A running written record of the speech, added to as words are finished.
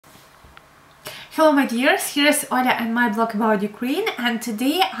Hello my dears, here's Oля and my blog about Ukraine, and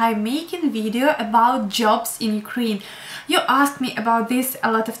today I'm making video about jobs in Ukraine. You asked me about this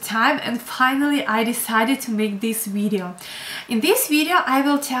a lot of time and finally I decided to make this video. In this video I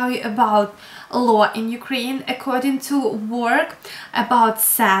will tell you about law in Ukraine according to work, about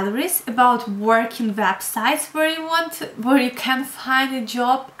salaries, about working websites where you can find a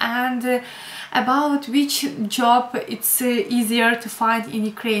job, and about which job it's easier to find in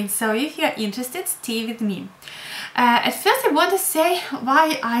Ukraine. So if you're interested, stay with me. At first I want to say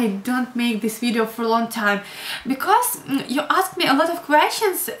why I don't make this video for a long time, because you asked me a lot of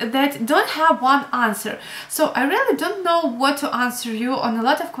questions that don't have one answer, so I really don't know what to answer you on a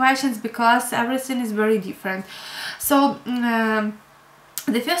lot of questions because everything is very different. So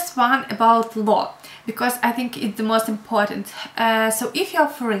the first one about law, because I think it's the most important. So if you're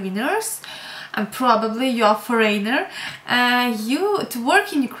foreigners, and probably you're a foreigner, to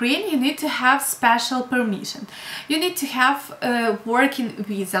work in Ukraine you need to have special permission. You need to have a working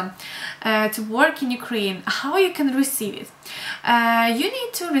visa to work in Ukraine. How you can receive it? You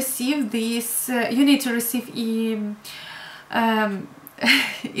need to receive this. You need to receive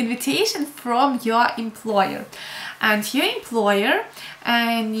invitation from your employer, and your employer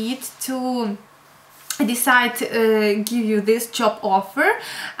need to decide give you this job offer,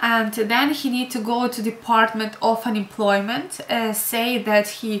 and then he need to go to Department of Unemployment, say that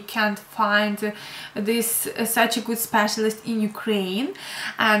he can't find this such a good specialist in Ukraine,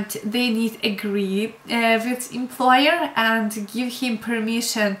 and they need agree with employer and give him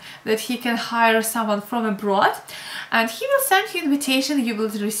permission that he can hire someone from abroad, and he will send you invitation. You will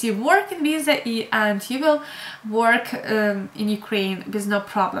receive working visa and you will work in Ukraine with no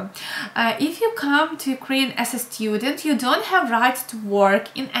problem. If you come to Ukraine as a student, you don't have right to work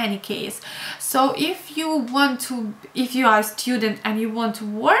in any case. So if you are a student and you want to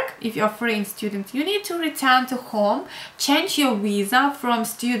work, if you're a foreign student, you need to return to home, change your visa from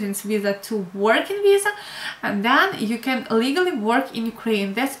student's visa to working visa, and then you can legally work in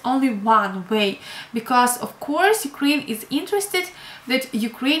Ukraine. That's only one way, because of course Ukraine is interested that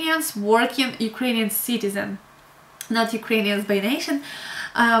Ukrainians working, Ukrainian citizen, not Ukrainians by nation,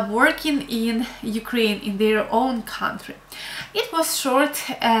 working in Ukraine, in their own country. It was short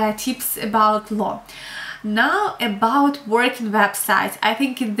tips about law. Now about working websites, I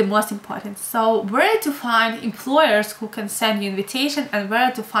think it's the most important. So where to find employers who can send you invitation, and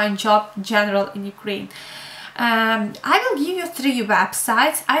where to find job general in Ukraine. I will give you 3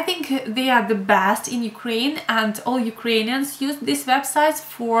 websites. I think they are the best in Ukraine, and all Ukrainians use these websites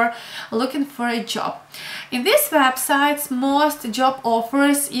for looking for a job. In these websites, most job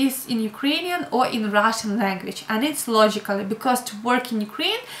offers is in Ukrainian or in Russian language, and it's logical, because to work in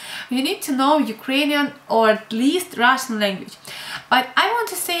Ukraine you need to know Ukrainian or at least Russian language. But I want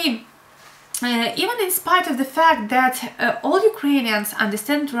to say, even in spite of the fact that all Ukrainians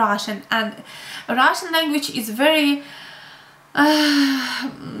understand Russian, and Russian language is very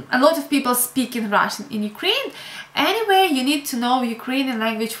a lot of people speak in Russian in Ukraine, anyway you need to know Ukrainian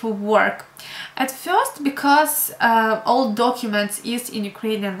language for work. At first, because all documents is in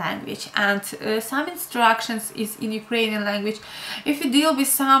Ukrainian language, and some instructions is in Ukrainian language. If you deal with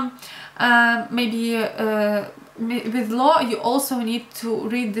some with law, you also need to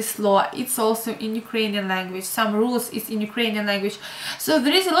read this law. It's also in Ukrainian language. Some rules is in Ukrainian language. So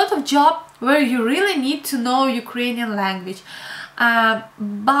there is a lot of job where you really need to know Ukrainian language.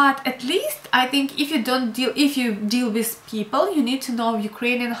 But at least I think if you deal with people, you need to know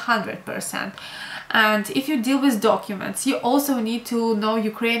Ukrainian 100%. And if you deal with documents, you also need to know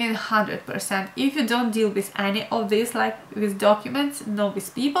Ukrainian 100%. If you don't deal with any of this, like with documents, not with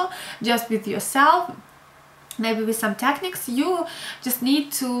people, just with yourself, maybe with some techniques, you just need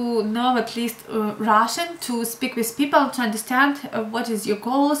to know at least Russian to speak with people, to understand what is your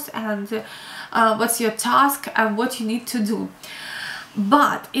goals and what's your task and what you need to do.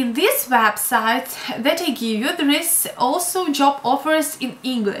 But in this website that I give you, there is also job offers in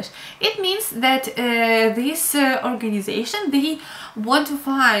English. It means that this organization, they want to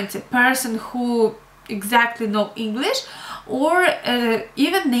find a person who exactly know English, or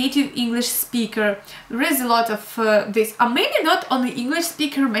even native English speaker. There is a lot of this, or maybe not only English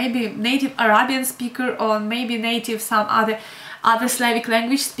speaker, maybe native Arabian speaker, or maybe native some other Slavic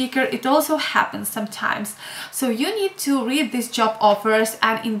language speaker. It also happens sometimes. So you need to read these job offers,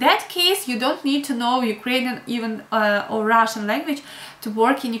 and in that case you don't need to know Ukrainian even or Russian language to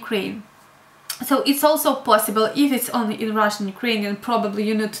work in Ukraine. So it's also possible, if it's only in Russian, Ukrainian, probably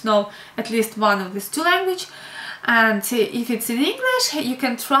you need to know at least one of these 2 languages. And if it's in English, you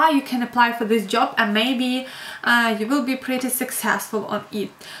can apply for this job, and maybe you will be pretty successful on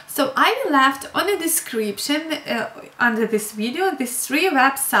it. So I left on the description under this video these 3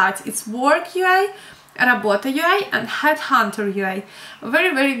 websites. It's Work UA, Работа UA and Headhunter UA.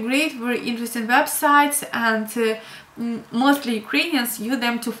 Very great, very interesting websites, and mostly Ukrainians use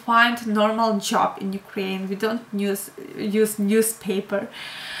them to find normal job in Ukraine. We don't use newspaper.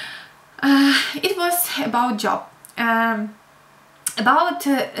 It was about job, about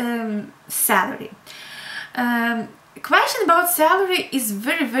salary. Question about salary is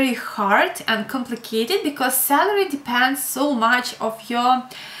very hard and complicated, because salary depends so much of your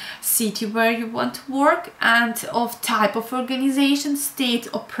city where you want to work, and of type of organization, state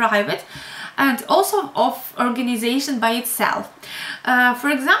or private, and also of organization by itself. For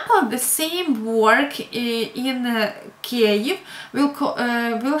example, the same work in Kyiv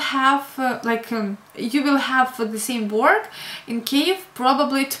will have you will have for the same work in Kyiv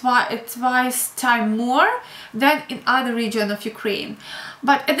probably twice time more than in other region of Ukraine.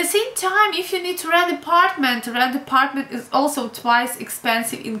 But at the same time, if you need to rent apartment is also twice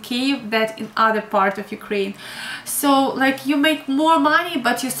expensive in Kyiv than in other part of Ukraine. So like you make more money,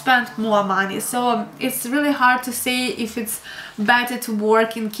 but you spend more money. So it's really hard to say if it's better to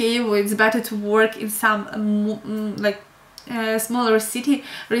work in Kyiv or it's better to work in some smaller city,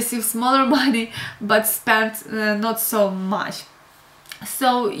 receive smaller money, but spend not so much.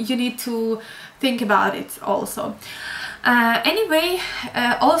 So you need to think about it also. Anyway,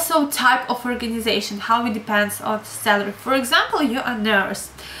 also type of organization, how it depends on salary. For example, you're a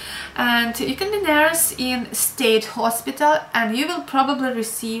nurse, and you can be nurse in state hospital, and you will probably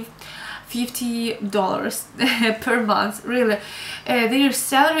receive $50 per month. Really, their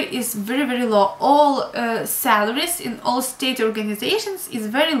salary is very low. All salaries in all state organizations is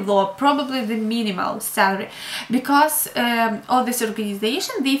very low, probably the minimal salary, because all this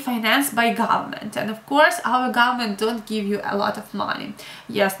organization, they financed by government, and of course our government don't give you a lot of money.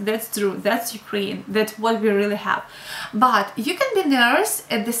 Yes, that's true, that's Ukraine, that's what we really have. But you can be nurse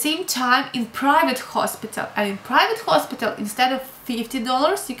at the same time in private hospital, and in private hospital, instead of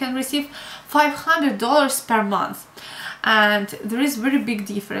 $50, you can receive $500 per month. And there is very big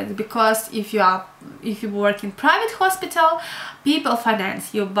difference, because if you work in private hospital, people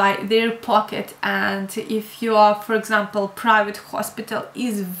finance you by their pocket, and if you are, for example, private hospital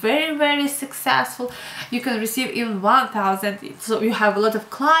is very successful, you can receive even 1,000. So you have a lot of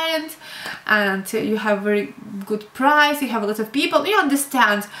clients, and you have very good price, you have a lot of people, you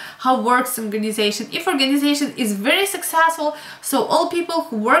understand how works organization. If organization is very successful, so all people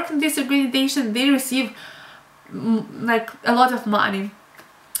who work in this organization, they receive like a lot of money.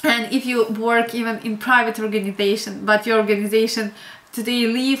 And if you work even in private organization, but your organization today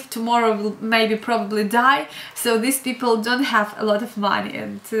leave, tomorrow will maybe probably die, so these people don't have a lot of money,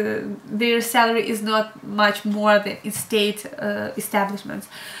 and their salary is not much more than in state establishments.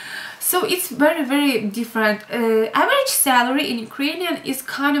 So it's very different. Average salary in Ukrainian is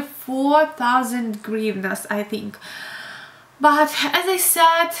kind of 4,000 hryvnias, I think. But as I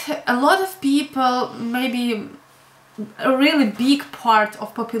said, a lot of people, maybe a really big part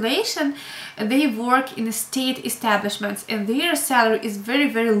of population, they work in state establishments, and their salary is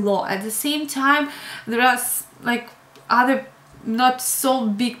very low. At the same time, there are like other not so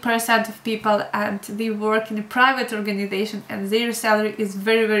big percent of people, and they work in a private organization, and their salary is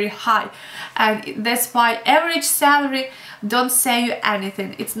very high, and that's why average salary don't say you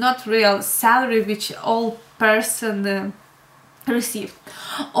anything. It's not real salary which all person received.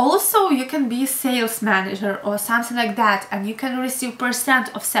 Also, you can be sales manager or something like that, and you can receive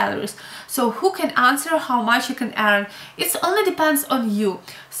percent of salaries. So who can answer how much you can earn? It only depends on you.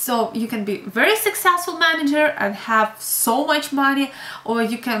 So you can be very successful manager and have so much money, or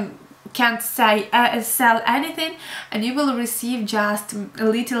you can't sell anything, and you will receive just a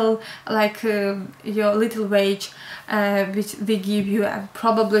little, like your little wage which they give you, and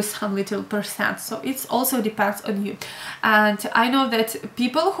probably some little percent. So it also depends on you. And I know that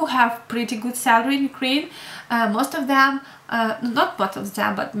people who have pretty good salary in Ukraine, most of them, not most of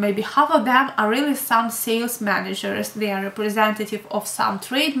them, but maybe half of them are really some sales managers. They are representative of some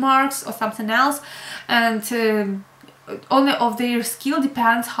trademarks or something else, and only of their skill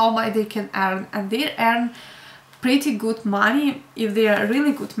depends how much they can earn, and they earn pretty good money if they are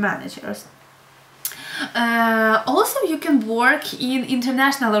really good managers. Also, you can work in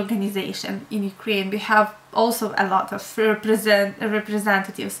international organization in Ukraine. We have also a lot of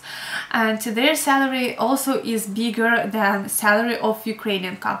representatives, and their salary also is bigger than salary of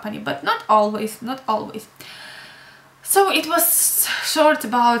Ukrainian company, but not always. So it was short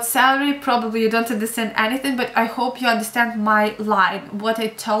about salary. Probably you don't understand anything, but I hope you understand my line, what I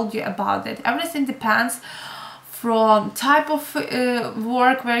told you about it. Everything depends from type of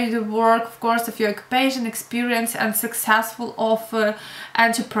work, where you work, of course, of your occupation, experience, and successful of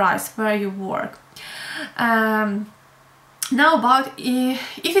enterprise where you work. Now about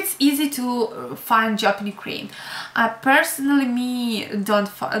if it's easy to find job in Ukraine. Personally, me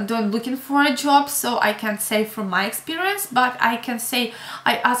don't looking for a job, so I can't say from my experience, but I can say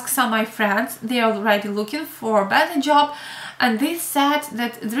I asked some of my friends, they are already looking for a better job, and they said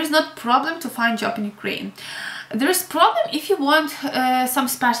that there is not problem to find job in Ukraine. There is problem if you want some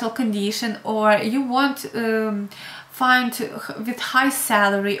special condition, or you want find with high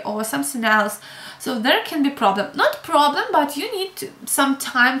salary or something else. So there can be problem. Not problem, but you need some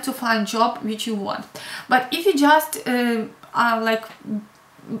time to find job which you want. But if you just are like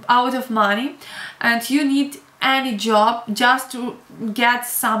out of money and you need any job just to get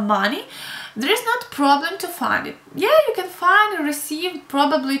some money, there is not problem to find it. Yeah, you can find and receive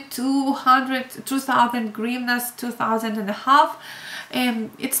probably 2,000 hryvnias, 2,000 and a half.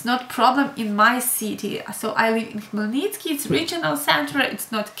 It's not problem in my city. So I live in Khmelnytsky, it's regional center, it's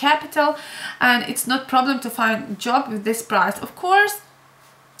not capital, and it's not problem to find job with this price. Of course,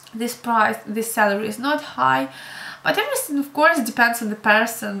 this salary is not high, but everything, of course, depends on the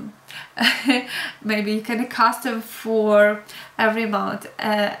person. Maybe you can accustom for every amount,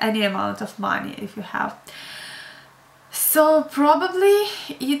 any amount of money if you have. So probably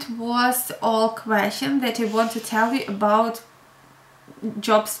it was all question that I want to tell you about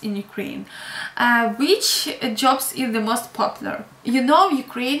jobs in Ukraine. Which jobs is the most popular? You know,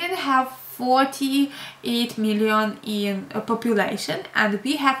 Ukrainians have 48 million in population, and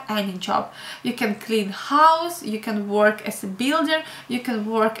we have any job. You can clean house, you can work as a builder, you can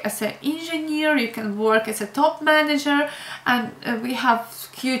work as an engineer, you can work as a top manager, and we have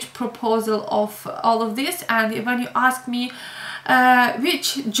huge proposal of all of this. And when you ask me which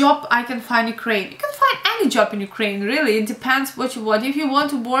job I can find in Ukraine, you can find any job in Ukraine, really. It depends what you want. If you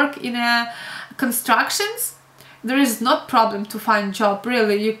want to work in constructions, there is not problem to find job,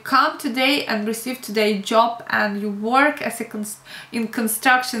 really. You come today and receive today job, and you work as a in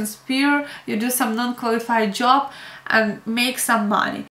construction sphere, you do some non-qualified job and make some money.